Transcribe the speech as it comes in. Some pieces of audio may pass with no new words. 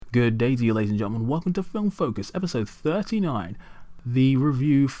Good day to you, ladies and gentlemen. Welcome to Film Focus, episode 39, the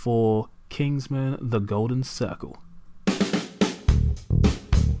review for Kingsman: The Golden Circle.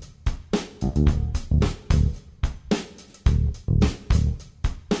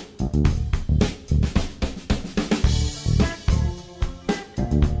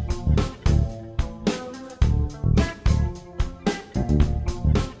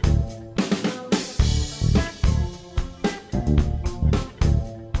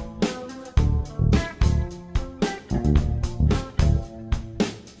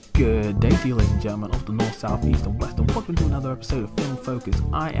 Good day to you, ladies and gentlemen of the north, south, east and west, and welcome to another episode of Film Focus.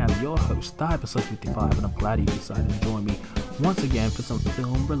 I am your host, Episode55, and I'm glad you decided to join me once again for some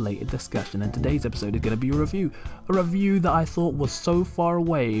film-related discussion. And today's episode is going to be a review that I thought was so far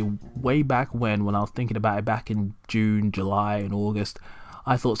away, way back when I was thinking about it back in June, July and August.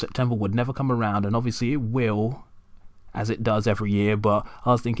 I thought September would never come around, and obviously it will, as it does every year, but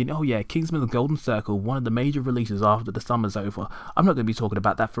I was thinking, oh yeah, Kingsman: The Golden Circle, one of the major releases after the summer's over. I'm not going to be talking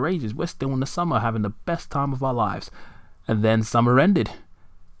about that for ages. We're still in the summer, having the best time of our lives. And then summer ended.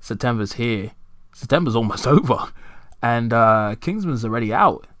 September's here. September's almost over. And Kingsman's already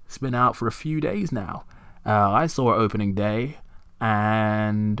out. It's been out for a few days now. I saw it opening day,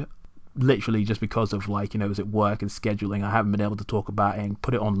 and literally just because of is it work and scheduling, I haven't been able to talk about it and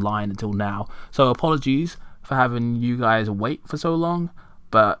put it online until now. So apologies for having you guys wait for so long,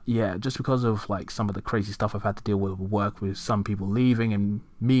 but yeah, just because of some of the crazy stuff I've had to deal with work, with some people leaving and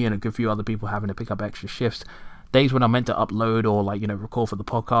me and a good few other people having to pick up extra shifts. Days when I'm meant to upload or record for the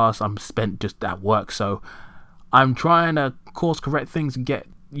podcast, I'm spent just at work. So I'm trying to course correct things and get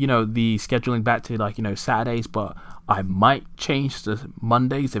the scheduling back to Saturdays, but I might change to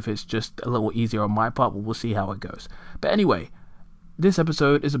Mondays if it's just a little easier on my part, but we'll see how it goes. But anyway, this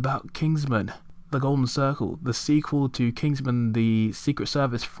episode is about Kingsman: The Golden Circle, the sequel to Kingsman: The Secret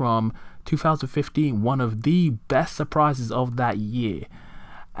Service from 2015, one of the best surprises of that year.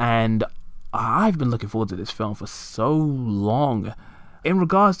 And I've been looking forward to this film for so long. In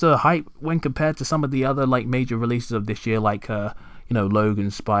regards to hype, when compared to some of the other major releases of this year,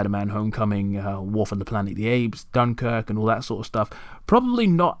 Logan, Spider-Man, Homecoming, War from the Planet of the Apes, Dunkirk, and all that sort of stuff, probably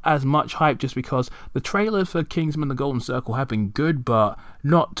not as much hype, just because the trailers for Kingsman: The Golden Circle have been good, but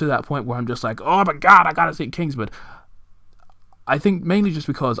not to that point where I'm just oh my god, I gotta see Kingsman. I think mainly just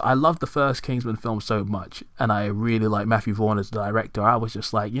because I love the first Kingsman film so much, and I really like Matthew Vaughn as the director. I was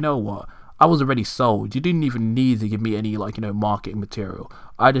just you know what? I was already sold. You didn't even need to give me any marketing material.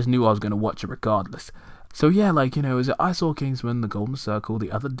 I just knew I was going to watch it regardless. So yeah, I saw Kingsman: The Golden Circle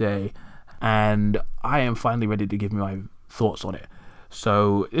the other day, and I am finally ready to give me my thoughts on it.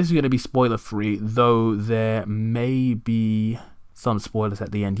 So this is going to be spoiler free, though there may be some spoilers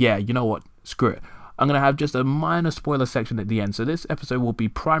at the end. Yeah, you know what? Screw it. I'm going to have just a minor spoiler section at the end. So this episode will be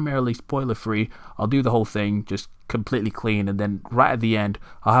primarily spoiler free. I'll do the whole thing just completely clean, and then right at the end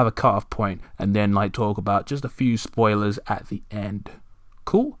I'll have a cut-off point and then talk about just a few spoilers at the end.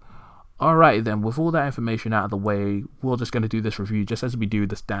 Cool? Alright then, with all that information out of the way, we're just going to do this review just as we do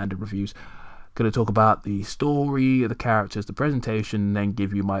the standard reviews. Going to talk about the story, the characters, the presentation, and then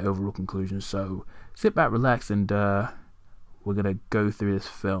give you my overall conclusion. So sit back, relax, and we're going to go through this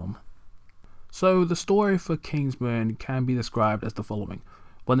film. So the story for Kingsman can be described as the following.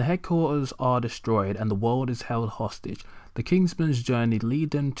 When the headquarters are destroyed and the world is held hostage, the Kingsman's journey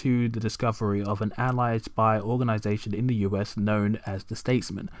leads them to the discovery of an allied spy organization in the US known as the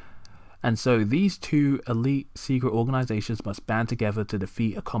Statesman. And so these two elite secret organizations must band together to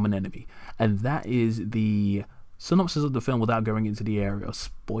defeat a common enemy. And that is the synopsis of the film without going into the area of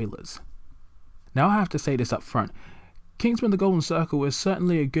spoilers. Now I have to say this up front. Kingsman: The Golden Circle is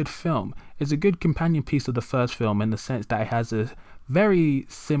certainly a good film. It's a good companion piece of the first film in the sense that it has a very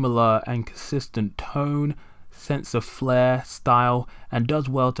similar and consistent tone, sense of flair, style, and does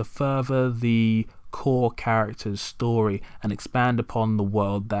well to further the core character's story and expand upon the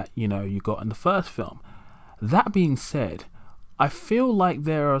world that you got in the first film. That being said, I feel like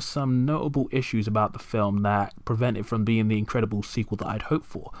there are some notable issues about the film that prevent it from being the incredible sequel that I'd hoped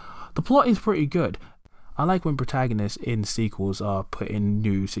for. The plot is pretty good. I like when protagonists in sequels are put in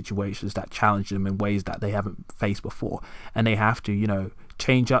new situations that challenge them in ways that they haven't faced before, and they have to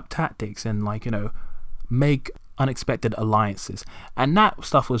change up tactics and make unexpected alliances. And that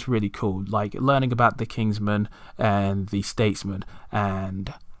stuff was really cool, learning about the Kingsman and the Statesman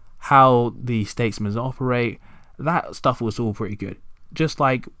and how the Statesmen operate. That stuff was all pretty good. Just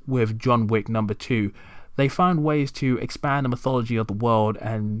like with John Wick number 2, they found ways to expand the mythology of the world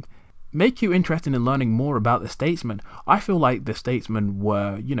and make you interested in learning more about the Statesmen. I feel like the Statesmen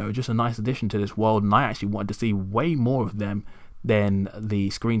were, just a nice addition to this world, and I actually wanted to see way more of them than the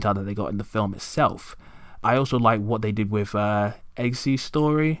screen time that they got in the film itself. I also like what they did with Eggsy's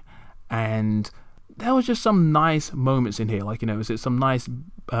story, and there was just some nice moments in here, like, is it some nice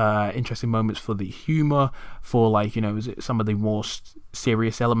interesting moments for the humor, for like, is it some of the more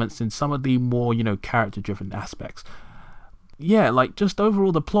serious elements and some of the more, character driven aspects. Yeah, like, just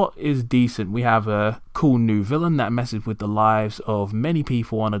overall the plot is decent. We have a cool new villain that messes with the lives of many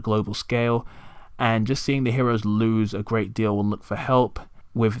people on a global scale, and just seeing the heroes lose a great deal and look for help,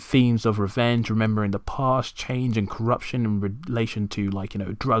 with themes of revenge, remembering the past, change and corruption in relation to, like,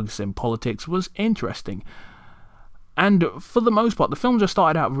 drugs and politics, was interesting. And for the most part, the film just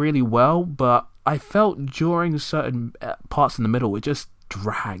started out really well, but I felt during certain parts in the middle it just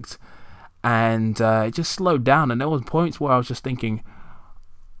dragged, and it just slowed down, and there was points where I was just thinking,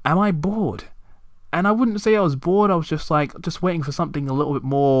 am I bored? And I wouldn't say I was bored, I was just waiting for something a little bit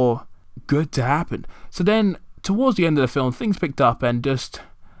more good to happen. So then towards the end of the film, things picked up, and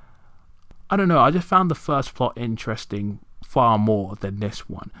I don't know, I just found the first plot interesting far more than this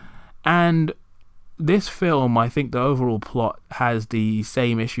one. And this film, I think the overall plot has the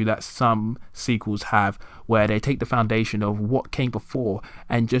same issue that some sequels have, where they take the foundation of what came before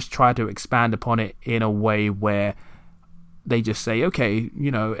and just try to expand upon it in a way where they just say, okay,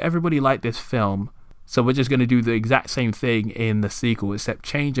 everybody liked this film, so we're just going to do the exact same thing in the sequel, except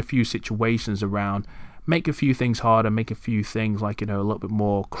change a few situations around, make a few things harder, make a few things like, a little bit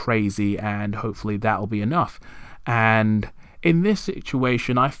more crazy, and hopefully that'll be enough. And in this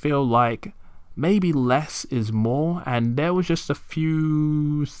situation, I feel like maybe less is more, and there was just a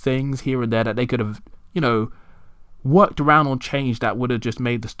few things here and there that they could have, worked around or changed that would have just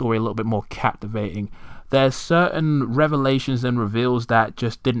made the story a little bit more captivating. There's certain revelations and reveals that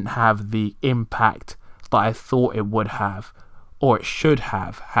just didn't have the impact that I thought it would have, or it should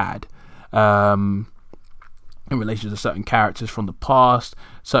have had, in relation to certain characters from the past,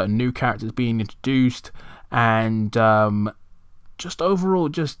 certain new characters being introduced, and just overall,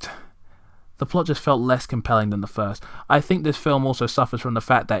 the plot just felt less compelling than the first. I think this film also suffers from the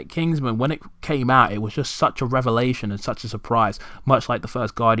fact that Kingsman, when it came out, it was just such a revelation and such a surprise, much like the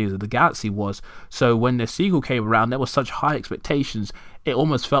first Guardians of the Galaxy was. So when the sequel came around, there was such high expectations, it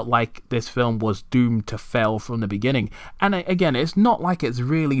almost felt like this film was doomed to fail from the beginning. And again, it's not like it's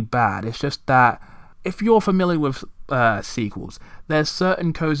really bad, it's just that if you're familiar with sequels, there's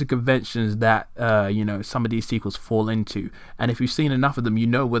certain codes and conventions that some of these sequels fall into, and if you've seen enough of them, you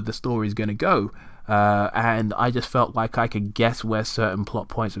know where the story is going to go. And I just felt like I could guess where certain plot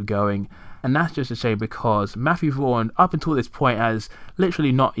points were going, and that's just a shame, because Matthew Vaughn, up until this point, has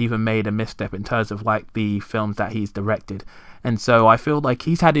literally not even made a misstep in terms of like the films that he's directed. And so I feel like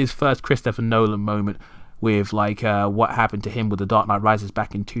he's had his first Christopher Nolan moment with like what happened to him with The Dark Knight Rises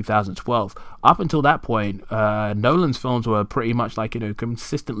back in 2012. Up until that point, Nolan's films were pretty much like,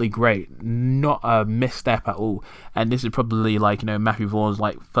 consistently great, not a misstep at all. And this is probably like, Matthew Vaughn's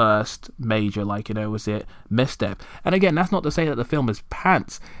like first major, like, was it misstep. And again, that's not to say that the film is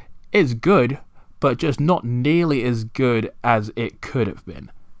pants. It's good, but just not nearly as good as it could have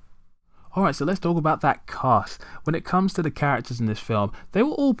been. Alright, so let's talk about that cast. When it comes to the characters in this film, they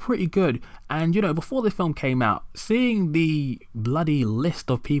were all pretty good. And, before the film came out, seeing the bloody list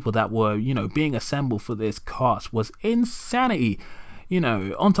of people that were, being assembled for this cast was insanity.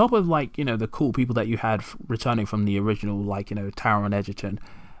 On top of, like, the cool people that you had returning from the original, like, Taron Egerton,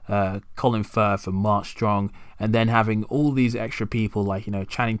 Colin Firth and Mark Strong, and then having all these extra people like,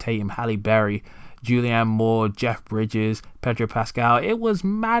 Channing Tatum, Halle Berry, Julianne Moore, Jeff Bridges, Pedro Pascal. It was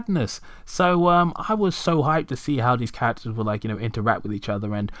madness. So I was so hyped to see how these characters would like, interact with each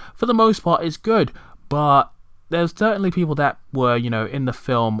other, and for the most part it's good, but there's certainly people that were, in the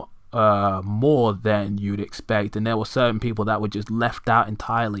film more than you'd expect, and there were certain people that were just left out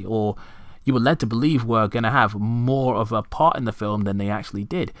entirely, or you were led to believe were going to have more of a part in the film than they actually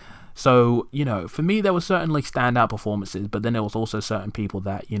did. So, for me, there were certainly standout performances, but then there was also certain people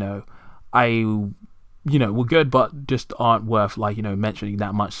that, were good, but just aren't worth, like, mentioning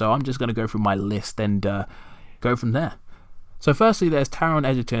that much. So I'm just going to go through my list and go from there. So firstly, there's Taron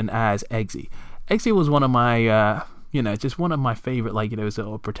Egerton as Eggsy. Eggsy was one of my, just one of my favorite, like, sort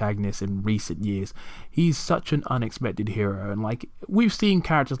of protagonists in recent years. He's such an unexpected hero, and like, we've seen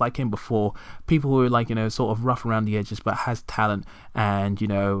characters like him before, people who are like, sort of rough around the edges, but has talent and,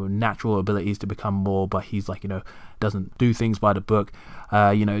 natural abilities to become more, but he's like, doesn't do things by the book,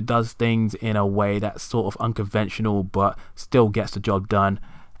 does things in a way that's sort of unconventional, but still gets the job done.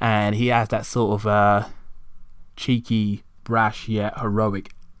 And he has that sort of cheeky, brash, yet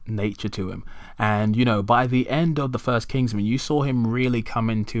heroic nature to him. And by the end of the first Kingsman, you saw him really come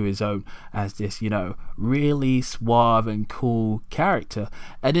into his own as this really suave and cool character.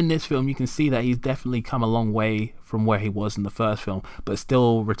 And in this film you can see that he's definitely come a long way from where he was in the first film, but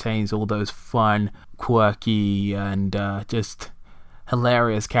still retains all those fun, quirky, and just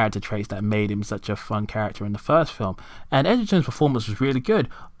hilarious character traits that made him such a fun character in the first film. And Edgerton's performance was really good.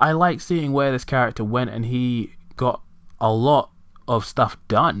 I like seeing where this character went, and he got a lot of stuff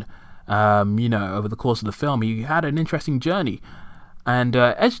done. Over the course of the film, he had an interesting journey, and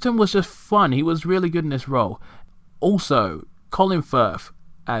Edgerton was just fun. He was really good in this role. Also, Colin Firth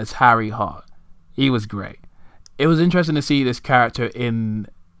as Harry Hart, he was great. It was interesting to see this character in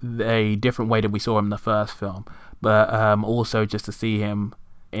a different way than we saw him in the first film, but also just to see him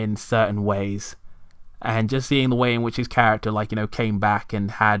in certain ways, and just seeing the way in which his character came back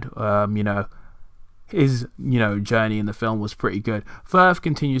and had his journey in the film was pretty good. Firth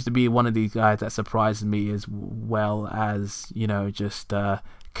continues to be one of these guys that surprises me as well as just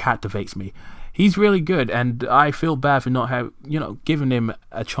captivates me. He's really good, and I feel bad for not have given him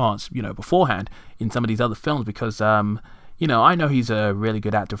a chance beforehand in some of these other films, because I know he's a really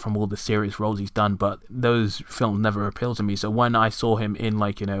good actor from all the serious roles he's done, but those films never appealed to me. So when I saw him in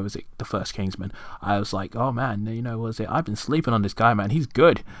was it the first Kingsman, I was like, oh man, I've been sleeping on this guy, man. He's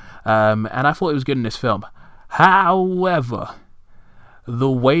good. And I thought he was good in this film. However,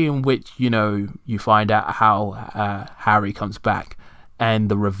 the way in which you find out how Harry comes back, and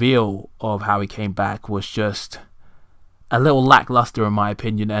the reveal of how he came back, was just a little lackluster in my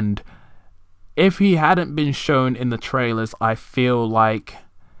opinion. And if he hadn't been shown in the trailers, I feel like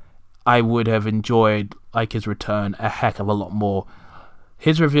I would have enjoyed his return a heck of a lot more.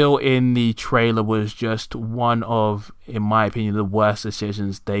 His reveal in the trailer was just one of, in my opinion, the worst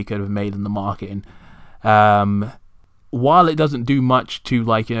decisions they could have made in the marketing. While it doesn't do much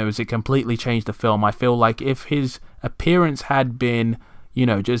to as it completely changed the film, I feel like if his appearance had been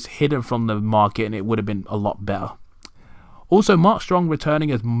just hidden from the marketing, it would have been a lot better. Also, Mark Strong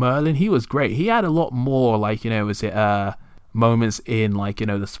returning as Merlin, he was great. He had a lot more, moments in,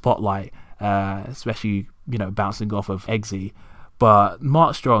 the spotlight, especially, bouncing off of Eggsy. But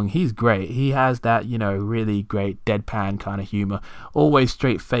Mark Strong, he's great. He has that, really great deadpan kind of humor. Always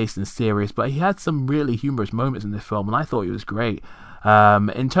straight-faced and serious, but he had some really humorous moments in this film, and I thought he was great.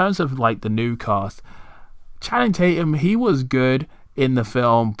 In terms of, the new cast, Channing Tatum, he was good in the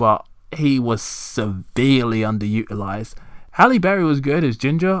film, but he was severely underutilized. Halle Berry was good as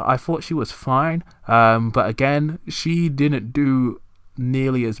Ginger. I thought she was fine, but again, she didn't do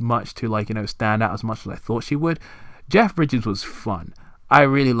nearly as much to stand out as much as I thought she would. Jeff Bridges was fun. I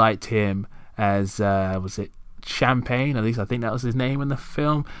really liked him as was it Champagne? At least I think that was his name in the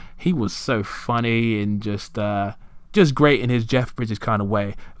film. He was so funny and just great in his Jeff Bridges kind of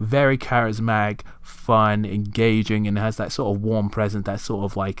way. Very charismatic, fun, engaging, and has that sort of warm presence that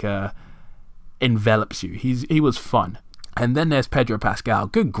sort of envelops you. He was fun. And then there's Pedro Pascal.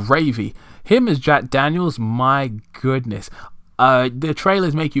 Good gravy. Him as Jack Daniels, my goodness. The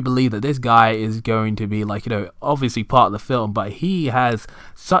trailers make you believe that this guy is going to be obviously part of the film, but he has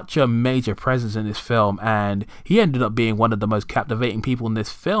such a major presence in this film, and he ended up being one of the most captivating people in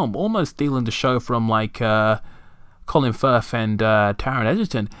this film, almost stealing the show from Colin Firth and Taron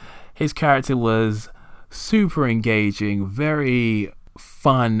Egerton. His character was super engaging, very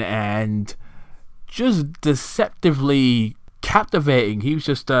fun, and just deceptively captivating. He was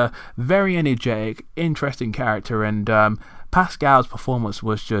just a very energetic, interesting character, and Pascal's performance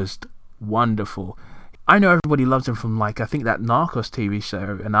was just wonderful. I know everybody loves him from I think that Narcos TV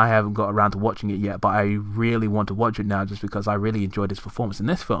show, and I haven't got around to watching it yet, but I really want to watch it now just because I really enjoyed his performance in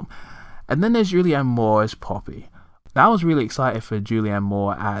this film. And then there's Julianne Moore as Poppy. Now, I was really excited for Julianne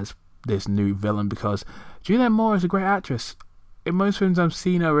Moore as this new villain, because Julianne Moore is a great actress. In most films I've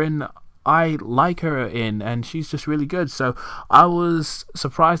seen her in, I like her in, and she's just really good. So I was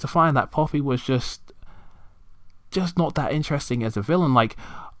surprised to find that Poppy was just not that interesting as a villain.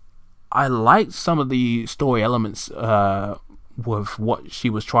 I liked some of the story elements with what she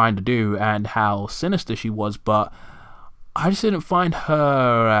was trying to do and how sinister she was, but I just didn't find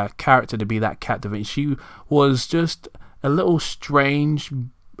her character to be that captivating. She was just a little strange,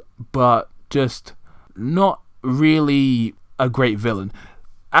 but just not really a great villain.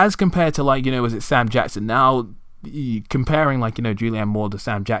 As compared to was it Sam Jackson? Now, comparing Julianne Moore to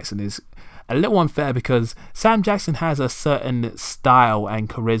Sam Jackson is a little unfair, because Sam Jackson has a certain style and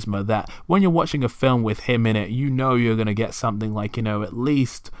charisma that when you're watching a film with him in it, you're going to get something at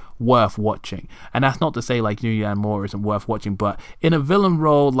least worth watching. And that's not to say Julianne Moore isn't worth watching, but in a villain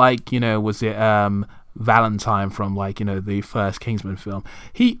role was it Valentine from the first Kingsman film.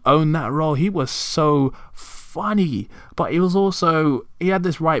 He owned that role. He was so funny, but he had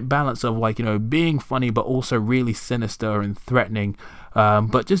this right balance of being funny but also really sinister and threatening,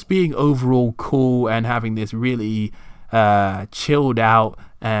 but just being overall cool and having this really chilled out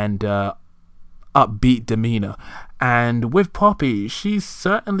and upbeat demeanor. And with Poppy, she's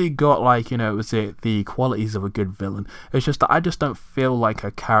certainly got the qualities of a good villain. It's just that I just don't feel like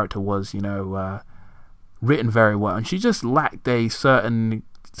her character was written very well, and she just lacked a certain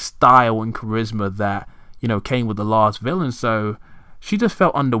style and charisma that came with the last villain. So she just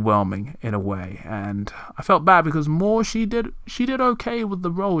felt underwhelming in a way, and I felt bad because she did okay with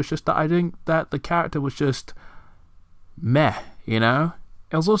the role. It's just that I think that the character was just meh.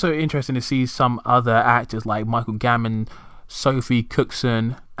 It was also interesting to see some other actors like Michael Gambon, Sophie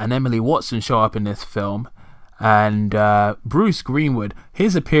Cookson, and Emily Watson show up in this film. And Bruce Greenwood,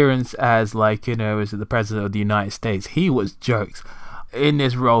 his appearance as as the President of the United States, he was jokes. In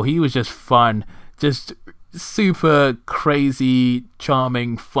this role, he was just fun, just super crazy,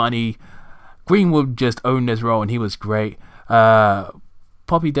 charming, funny. Greenwood just owned this role and he was great.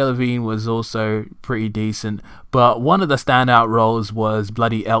 Poppy Delevingne was also pretty decent, but one of the standout roles was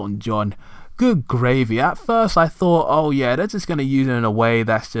bloody Elton John. Good gravy. At first I thought, oh yeah, they're just going to use it in a way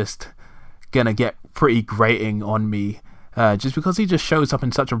that's just going to get pretty grating on me, just because he just shows up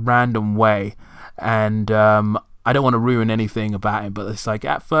in such a random way, and I don't want to ruin anything about him, but it's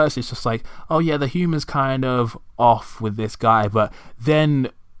at first it's just oh yeah, the humor's kind of off with this guy, but then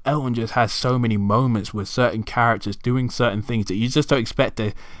Elton just has so many moments with certain characters doing certain things that you just don't expect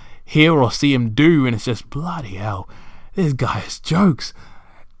to hear or see him do, and it's just bloody hell, this guy is jokes.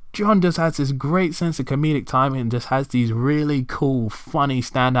 John just has this great sense of comedic timing and just has these really cool, funny,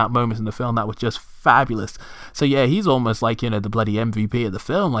 standout moments in the film that were just fabulous. So yeah, he's almost the bloody MVP of the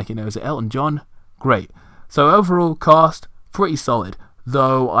film. Is it Elton John? Great. So overall cast, pretty solid.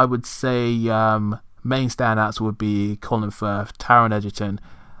 Though I would say main standouts would be Colin Firth, Taron Egerton,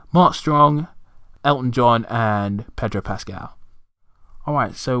 Mark Strong, Elton John, and Pedro Pascal.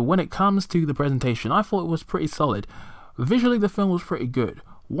 Alright, so when it comes to the presentation, I thought it was pretty solid. Visually, the film was pretty good.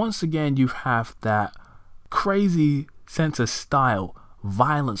 Once again, you have that crazy sense of style,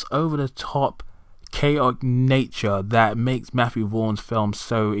 violence, over the top, chaotic nature that makes Matthew Vaughn's film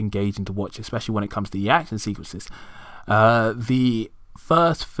so engaging to watch, especially when it comes to the action sequences. The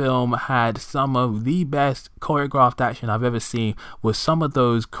first film had some of the best choreographed action I've ever seen, with some of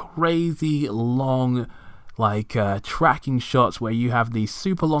those crazy long tracking shots where you have these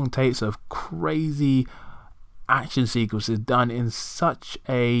super long takes of crazy action sequences done in such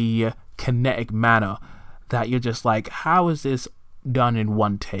a kinetic manner that you're just how is this done in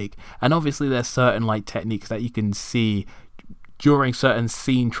one take? And obviously there's certain techniques that you can see during certain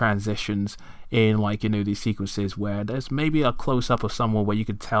scene transitions in these sequences where there's maybe a close-up of someone where you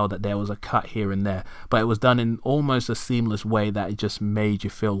could tell that there was a cut here and there, but it was done in almost a seamless way that it just made you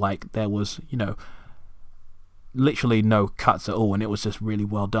feel like there was literally no cuts at all, and it was just really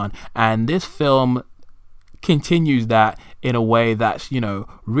well done. And this film continues that in a way that's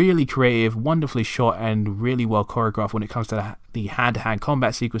really creative, wonderfully shot, and really well choreographed when it comes to the hand-to-hand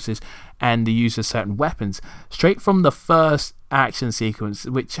combat sequences and the use of certain weapons. Straight from the first action sequence,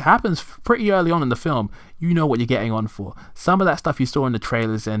 which happens pretty early on in the film, you know what you're getting on for. Some of that stuff you saw in the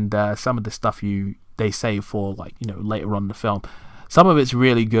trailers, and some of the stuff they save for later on in the film. Some of it's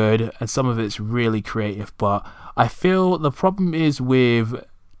really good and some of it's really creative, but I feel the problem is with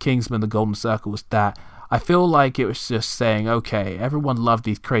Kingsman: The Golden Circle was that I feel like it was just saying, okay, everyone loved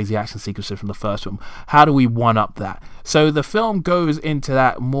these crazy action sequences from the first film. How do we one-up that? So the film goes into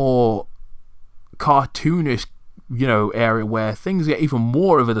that more cartoonish, area where things get even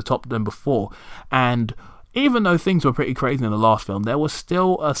more over the top than before. And even though things were pretty crazy in the last film, there was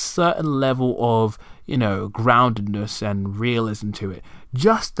still a certain level of, groundedness and realism to it.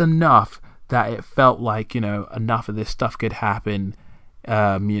 Just enough that it felt like, enough of this stuff could happen,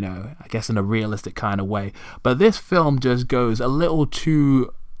 I guess in a realistic kind of way. But this film just goes a little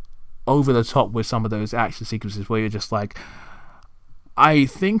too over the top with some of those action sequences where you're just I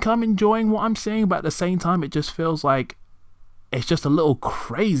think I'm enjoying what I'm seeing, but at the same time it just feels like it's just a little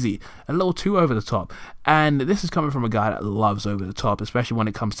crazy, a little too over the top. And this is coming from a guy that loves over the top, especially when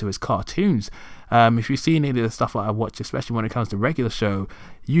it comes to his cartoons. If you've seen any of the stuff that I watch, especially when it comes to regular show,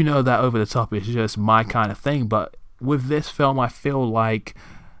 you know that over the top is just my kind of thing. But with this film, I feel like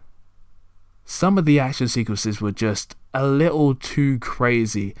some of the action sequences were just a little too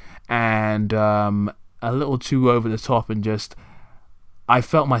crazy and a little too over the top, and just I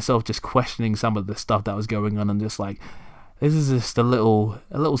felt myself just questioning some of the stuff that was going on, and just this is just a little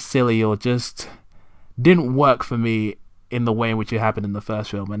silly, or just didn't work for me in the way in which it happened in the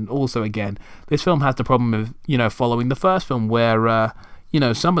first film. And also, again, this film has the problem of, following the first film where,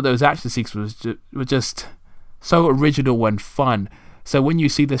 some of those action sequences were just so original and fun. So when you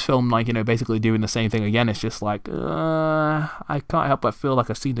see this film, basically doing the same thing again, it's just like, I can't help but feel like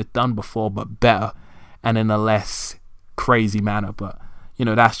I've seen it done before, but better and in a less crazy manner. But,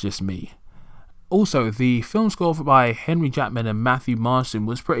 that's just me. Also, the film score by Henry Jackman and Matthew Marston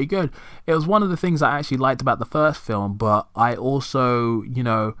was pretty good. It was one of the things I actually liked about the first film, but I also,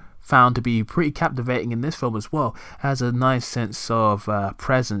 found to be pretty captivating in this film as well. It has a nice sense of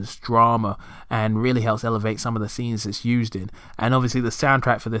presence, drama, and really helps elevate some of the scenes it's used in. And obviously the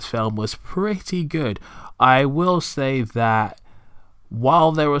soundtrack for this film was pretty good. I will say that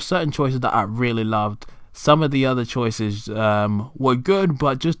while there were certain choices that I really loved, some of the other choices were good,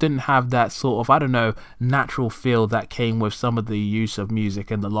 but just didn't have that sort of, natural feel that came with some of the use of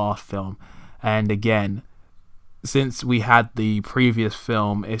music in the last film. And again, since we had the previous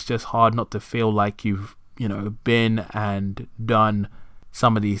film, it's just hard not to feel like you've, been and done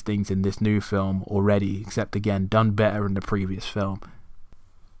some of these things in this new film already, except again, done better in the previous film.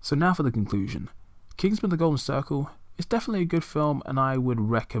 So now for the conclusion. Kingsman: The Golden Circle is definitely a good film, and I would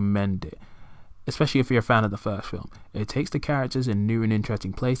recommend it, especially if you're a fan of the first film. It takes the characters in new and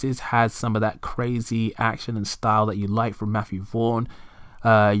interesting places, has some of that crazy action and style that you like from Matthew Vaughn.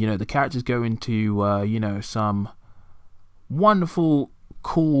 The characters go into, some wonderful,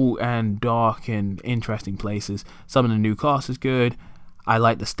 cool and dark and interesting places. Some of the new cast is good. I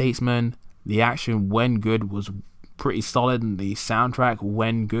like The Statesman. The action, when good, was pretty solid, and the soundtrack,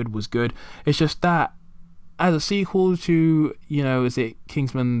 when good, was good. It's just that, as a sequel to,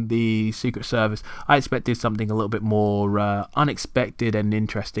 Kingsman: The Secret Service, I expected something a little bit more unexpected and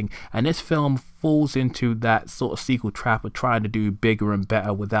interesting, and this film falls into that sort of sequel trap of trying to do bigger and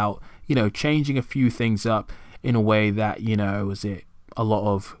better without, changing a few things up in a way that, a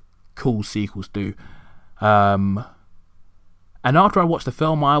lot of cool sequels do. And after I watched the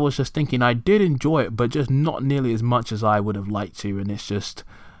film, I was just thinking I did enjoy it, but just not nearly as much as I would have liked to, and it's just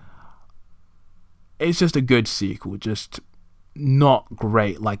a good sequel, just not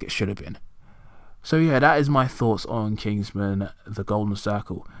great like it should have been. So yeah, that is my thoughts on Kingsman: The Golden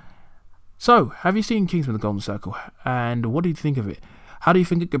Circle. So, have you seen Kingsman: The Golden Circle? And what do you think of it? How do you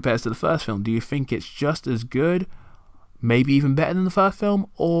think it compares to the first film? Do you think it's just as good, maybe even better than the first film?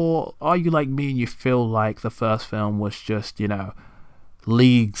 Or are you like me and you feel like the first film was just,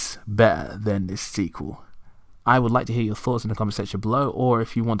 leagues better than this sequel? I would like to hear your thoughts in the comment section below, or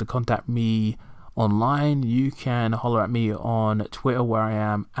if you want to contact me online, you can holler at me on Twitter, where I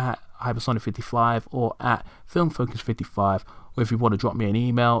am at Hypersonic55 or at FilmFocus55, or if you want to drop me an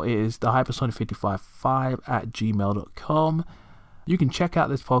email, it is thehypersonic555@gmail.com. You can check out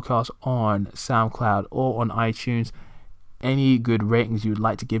this podcast on SoundCloud or on iTunes. Any good ratings you would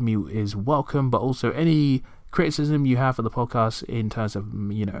like to give me is welcome, but also any criticism you have for the podcast in terms of,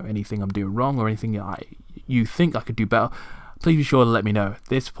 anything I'm doing wrong or anything you think I could do better, please be sure to let me know.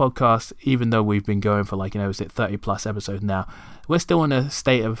 This podcast, even though we've been going for 30 plus episodes now, we're still in a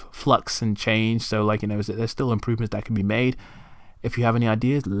state of flux and change. So there's still improvements that can be made. If you have any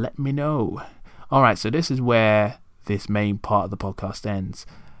ideas, let me know. Alright, so this is where this main part of the podcast ends,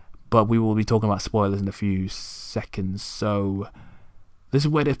 but we will be talking about spoilers in a few seconds. So this is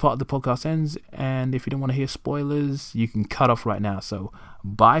where this part of the podcast ends, and if you don't want to hear spoilers, you can cut off right now. So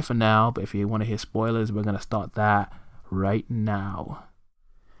bye for now, but if you want to hear spoilers, we're going to start that right now.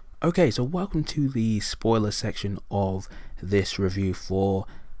 Okay, so welcome to the spoiler section of this review for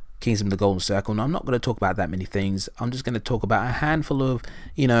Kingsman: The Golden Circle. Now, I'm not going to talk about that many things. I'm just going to talk about a handful of,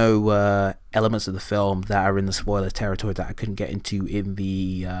 elements of the film that are in the spoiler territory that I couldn't get into in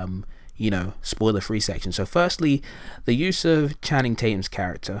the, spoiler-free section. So firstly, the use of Channing Tatum's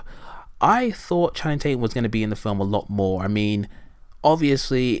character. I thought Channing Tatum was going to be in the film a lot more. I mean,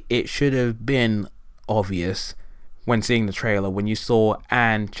 obviously, it should have been obvious when seeing the trailer, when you saw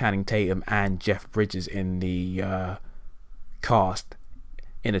Channing Tatum and Jeff Bridges in the cast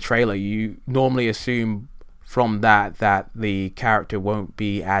in the trailer. You normally assume from that the character won't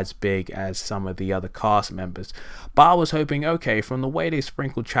be as big as some of the other cast members, but I was hoping, okay, from the way they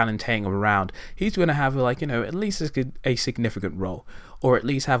sprinkled Channing Tatum around, he's going to have at least a significant role, or at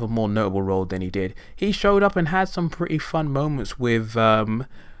least have a more notable role than he did. He showed up and had some pretty fun moments with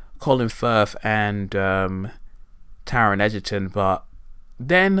Colin Firth and Taron Egerton, but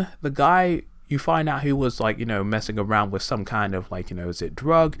then the guy, you find out who was messing around with some kind of is it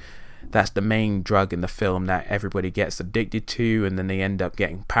drug? That's the main drug in the film that everybody gets addicted to, and then they end up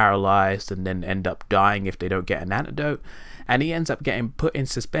getting paralyzed and then end up dying if they don't get an antidote. and he ends up getting put in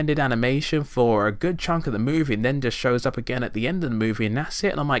suspended animation for a good chunk of the movie, and then just shows up again at the end of the movie, and that's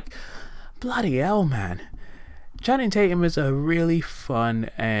it. And I'm like, bloody hell, man. Channing Tatum is a really fun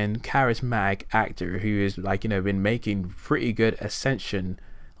and charismatic actor who is been making pretty good ascension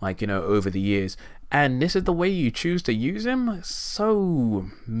over the years, and this is the way you choose to use him so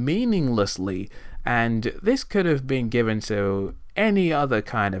meaninglessly. And this could have been given to any other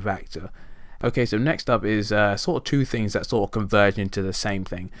kind of actor. Okay, so next up is sort of two things that sort of converge into the same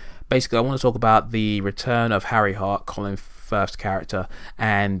thing. Basically, I want to talk about the return of Harry Hart, Colin Firth's character,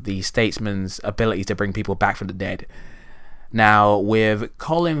 and the Statesman's ability to bring people back from the dead. Now, with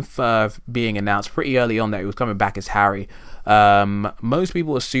Colin Firth being announced pretty early on that he was coming back as Harry, most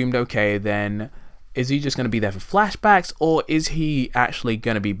people assumed, okay, then is he just going to be there for flashbacks, or is he actually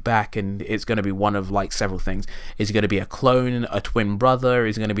going to be back and it's going to be one of several things? Is he going to be a clone, a twin brother?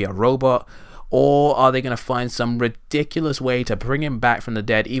 Is he going to be a robot? Or are they going to find some ridiculous way to bring him back from the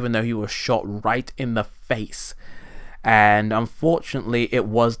dead even though he was shot right in the face? And unfortunately, it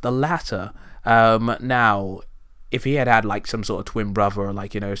was the latter. Now, if he had some sort of twin brother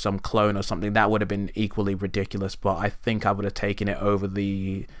or some clone or something, that would have been equally ridiculous. But I think I would have taken it over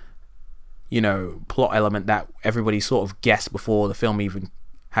the plot element that everybody sort of guessed before the film even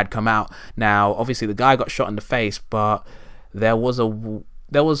had come out. Now, obviously, the guy got shot in the face, but there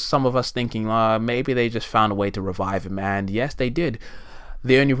was some of us thinking maybe they just found a way to revive him, and yes, they did.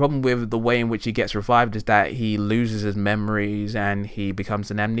 The only problem with the way in which he gets revived is that he loses his memories and he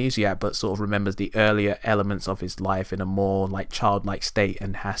becomes an amnesiac, but sort of remembers the earlier elements of his life in a more childlike state,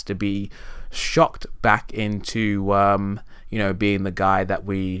 and has to be shocked back into being the guy that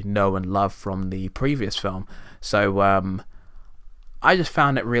we know and love from the previous film. So I just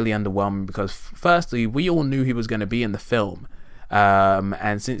found it really underwhelming because firstly, we all knew he was going to be in the film.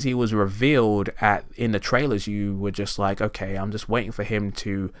 And since he was revealed in the trailers, you were just like, okay, I'm just waiting for him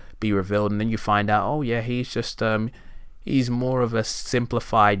to be revealed, and then you find out, oh yeah, he's just he's more of a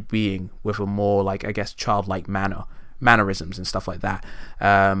simplified being with a more childlike mannerisms and stuff like that.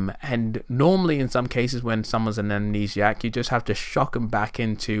 And normally in some cases when someone's an amnesiac, you just have to shock them back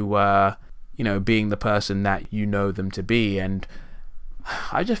into being the person that you know them to be, and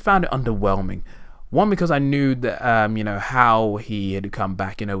I just found it underwhelming. One, because I knew that, how he had come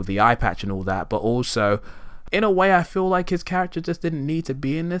back, with the eye patch and all that. But also, in a way, I feel like his character just didn't need to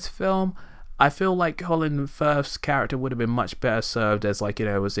be in this film. I feel like Colin Firth's character would have been much better served as, in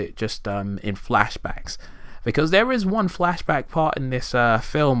flashbacks. Because there is one flashback part in this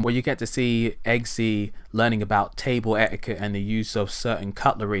film where you get to see Eggsy learning about table etiquette and the use of certain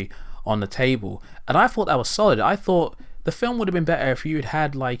cutlery on the table. And I thought that was solid. I thought the film would have been better if you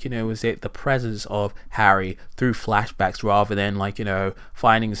had the presence of Harry through flashbacks rather than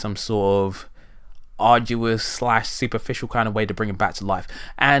finding some sort of arduous / superficial kind of way to bring him back to life.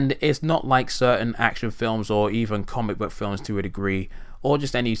 And it's not like certain action films or even comic book films to a degree, or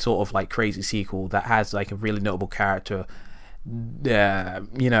just any sort of crazy sequel that has a really notable character. There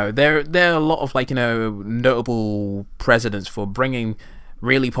are a lot of notable precedents for bringing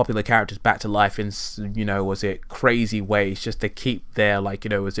really popular characters back to life in crazy ways just to keep their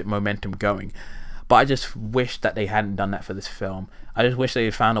momentum going. But I just wish that they hadn't done that for this film. I just wish they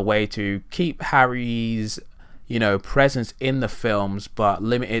had found a way to keep Harry's presence in the films, but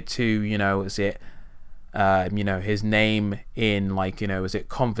limit it to his name in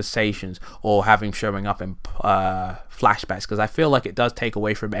conversations, or have him showing up in flashbacks, because I feel like it does take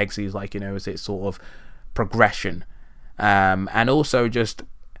away from Eggsy's sort of progression. And also, just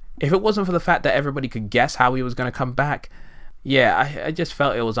if it wasn't for the fact that everybody could guess how he was going to come back, I just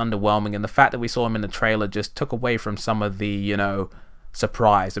felt it was underwhelming. And the fact that we saw him in the trailer just took away from some of the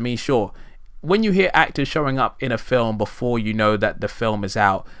surprise. I mean, sure, when you hear actors showing up in a film before you know that the film is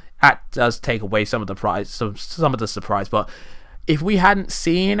out, that does take away some of the surprise. But if we hadn't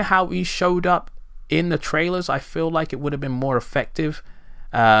seen how he showed up in the trailers, I feel like it would have been more effective.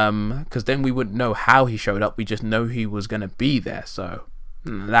 Because then we wouldn't know how he showed up, we just know he was going to be there. So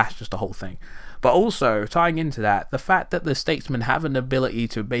that's just the whole thing. But also, tying into that, the fact that the Statesmen have an ability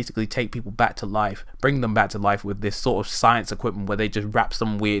to basically take people back to life, bring them back to life with this sort of science equipment where they just wrap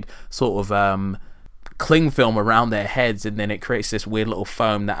some weird sort of cling film around their heads, and then it creates this weird little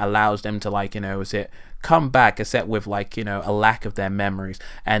foam that allows them to come back, except with a lack of their memories,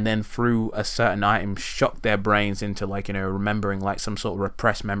 and then through a certain item shock their brains into remembering some sort of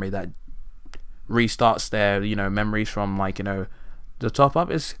repressed memory that restarts their memories from the top up.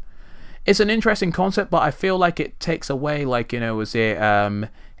 It's an interesting concept, but I feel like it takes away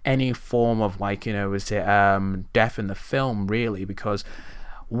any form of death in the film, really, because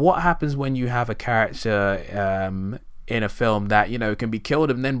what happens when you have a character in a film that, you know, can be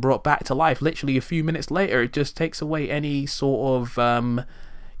killed and then brought back to life literally a few minutes later. It just takes away any sort of,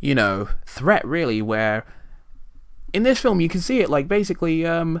 you know, threat, really, where in this film you can see it, like, basically,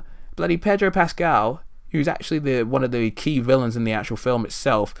 bloody Pedro Pascal, who's actually one of the key villains in the actual film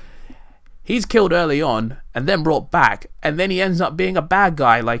itself, he's killed early on and then brought back, and then he ends up being a bad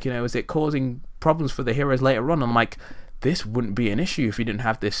guy, like, you know, is it causing problems for the heroes later on? I'm like, this wouldn't be an issue if you didn't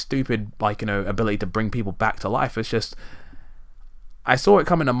have this stupid, like, you know, ability to bring people back to life. It's just, I saw it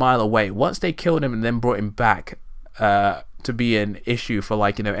coming a mile away. Once they killed him and then brought him back to be an issue for,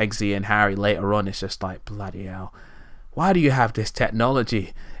 like, you know, Eggsy and Harry later on, it's just like, bloody hell, why do you have this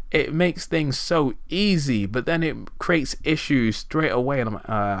technology? It makes things so easy, but then it creates issues straight away, and I'm like,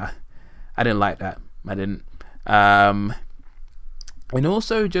 I didn't like that. I didn't. And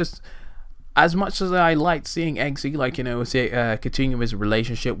also, just as much as I liked seeing Eggsy, like, you know, continue his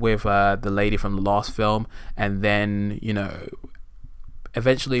relationship with the lady from the last film, and then, you know,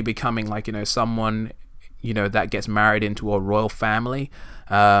 eventually becoming, like, you know, someone, you know, that gets married into a royal family.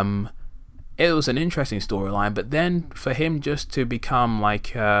 It was an interesting storyline, but then for him just to become,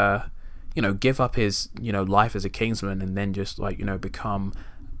 like, you know, give up his, you know, life as a kingsman and then just, like, you know, become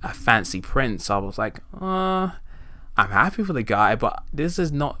a fancy prince, I was like, I'm happy for the guy, but this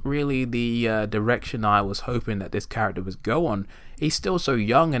is not really the direction I was hoping that this character would go on. He's still so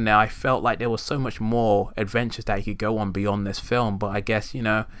young, and now I felt like there was so much more adventures that he could go on beyond this film, but I guess, you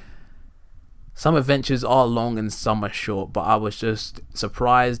know, some adventures are long and some are short, but I was just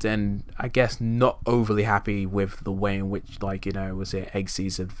surprised and I guess not overly happy with the way in which, like, you know,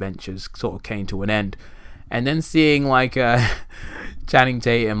 Eggsy's adventures sort of came to an end. And then seeing, like, Channing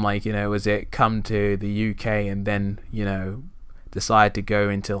Tatum, like, you know, come to the UK and then, you know, decide to go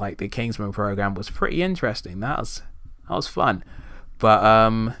into, like, the Kingsman program was pretty interesting. That was fun.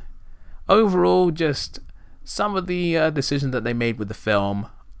 But overall, just some of the decisions that they made with the film,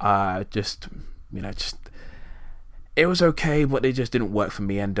 just, you know, just, it was okay, but they just didn't work for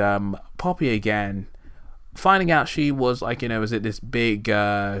me. And Poppy, again, finding out she was, like, you know, this big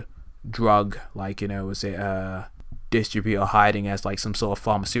drug, like, you know, distributor hiding as, like, some sort of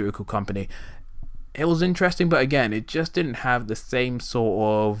pharmaceutical company. It was interesting, but again, it just didn't have the same sort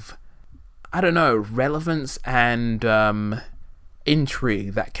of, I don't know, relevance and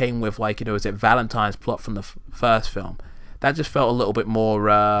intrigue that came with, like, you know, Valentine's plot from the first film. That just felt a little bit more,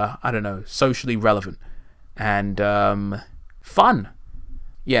 I don't know, socially relevant and fun.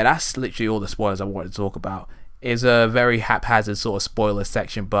 Yeah, that's literally all the spoilers I wanted to talk about. It's a very haphazard sort of spoiler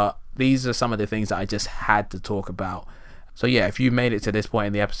section, but these are some of the things that I just had to talk about. So yeah, if you made it to this point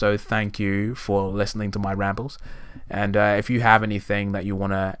in the episode, thank you for listening to my rambles. And if you have anything that you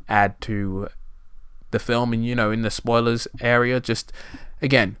want to add to the film and, you know, in the spoilers area, just,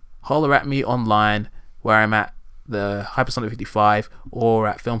 again, holler at me online where I'm at, the Hypersonic55, or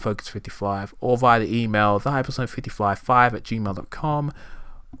at FilmFocus55, or via the email thehypersonic555@gmail.com,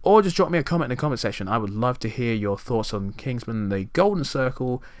 or just drop me a comment in the comment section. I would love to hear your thoughts on Kingsman: The Golden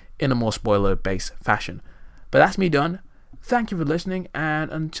Circle in a more spoiler-based fashion. But that's me done. Thank you for listening, and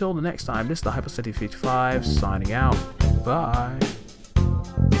until the next time, this is the Hypersonic55 signing out. Bye.